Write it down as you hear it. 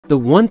The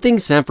one thing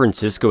San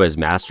Francisco has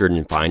mastered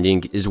in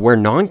finding is where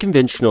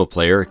non-conventional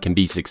player can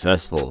be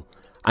successful.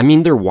 I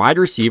mean, their wide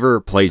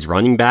receiver plays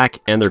running back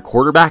and their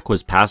quarterback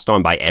was passed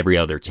on by every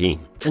other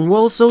team. And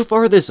well, so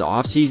far this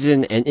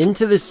offseason and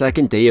into the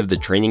second day of the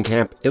training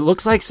camp, it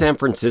looks like San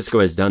Francisco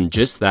has done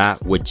just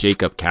that with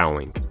Jacob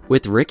Cowing.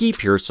 With Ricky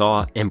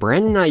Pearsall and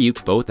Brandon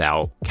Aiyuk both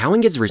out,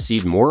 Cowing has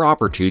received more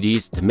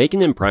opportunities to make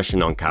an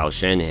impression on Kyle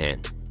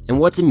Shanahan. And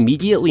what's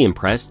immediately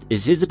impressed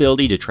is his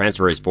ability to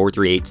transfer his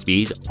 4.38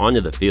 speed onto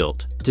the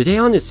field. Today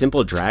on his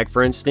simple drag,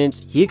 for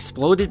instance, he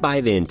exploded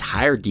by the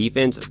entire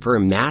defense for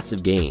a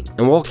massive gain.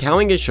 And while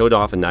Cowing has showed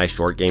off a nice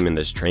short game in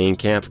this training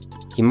camp,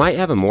 he might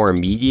have a more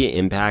immediate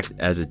impact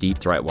as a deep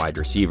threat wide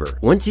receiver.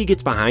 Once he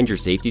gets behind your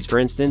safeties, for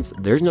instance,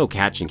 there's no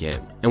catching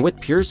him. And with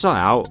Pearsall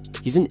out,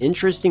 he's an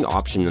interesting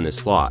option in the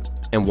slot.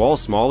 And while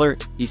smaller,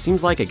 he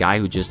seems like a guy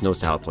who just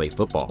knows how to play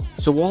football.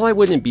 So while I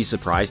wouldn't be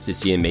surprised to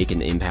see him make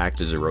an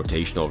impact as a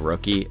rotational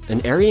rookie,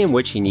 an area in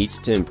which he needs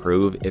to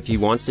improve if he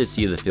wants to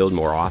see the field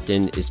more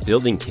often is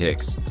fielding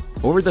kicks.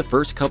 Over the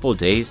first couple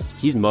days,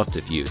 he's muffed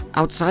a few.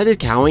 Outside of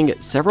Cowing,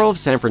 several of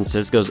San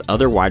Francisco's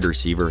other wide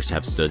receivers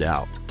have stood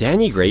out.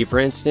 Danny Gray, for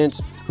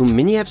instance, whom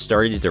many have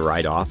started to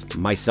write off,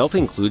 myself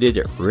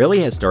included, really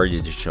has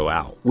started to show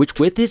out. Which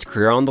with his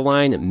career on the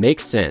line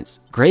makes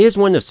sense. Gray is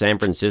one of San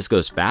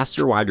Francisco's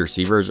faster wide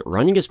receivers,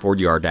 running his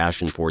 40-yard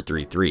dash in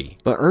 4.33.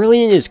 But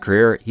early in his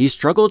career, he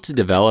struggled to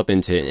develop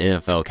into an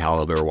NFL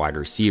caliber wide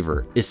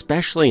receiver,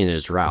 especially in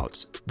his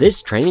routes.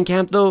 This training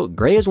camp though,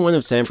 Gray is one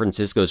of San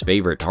Francisco's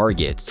favorite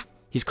targets.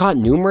 He's caught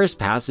numerous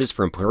passes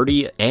from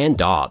Purdy and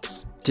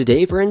Dobbs.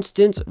 Today, for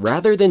instance,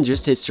 rather than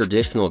just his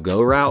traditional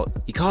go route,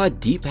 he caught a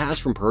deep pass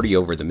from Purdy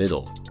over the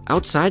middle.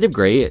 Outside of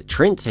Gray,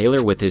 Trent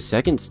Taylor with his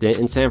second stint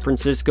in San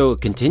Francisco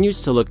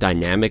continues to look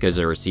dynamic as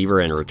a receiver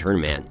and return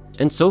man.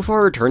 And so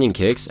far returning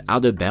kicks,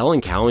 out of Bell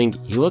and Cowing,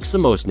 he looks the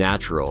most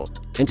natural.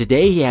 And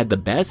today he had the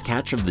best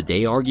catch of the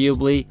day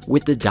arguably,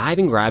 with the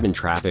diving grab in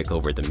traffic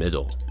over the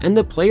middle. And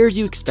the players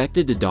you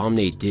expected to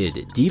dominate did.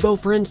 Debo,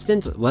 for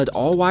instance, led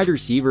all wide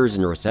receivers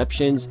in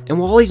receptions, and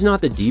while he's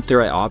not the deep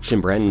threat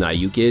option Brandon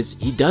Aiyuk is,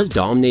 he does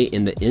dominate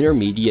in the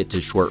intermediate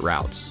to short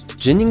routes.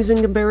 Jennings,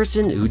 in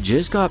comparison, who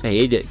just got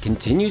paid,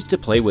 continues to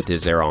play with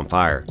his hair on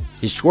fire.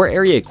 His short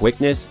area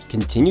quickness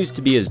continues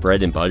to be his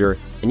bread and butter,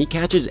 and he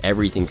catches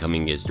everything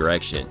coming his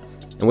direction.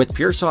 And with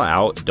Pearsall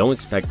out, don't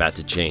expect that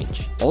to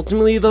change.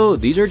 Ultimately though,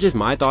 these are just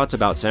my thoughts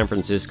about San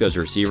Francisco's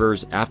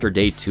receivers after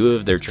day 2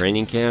 of their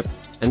training camp,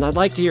 and I'd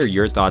like to hear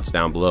your thoughts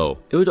down below.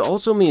 It would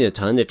also mean a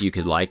ton if you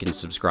could like and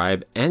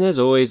subscribe, and as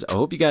always, I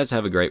hope you guys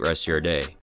have a great rest of your day.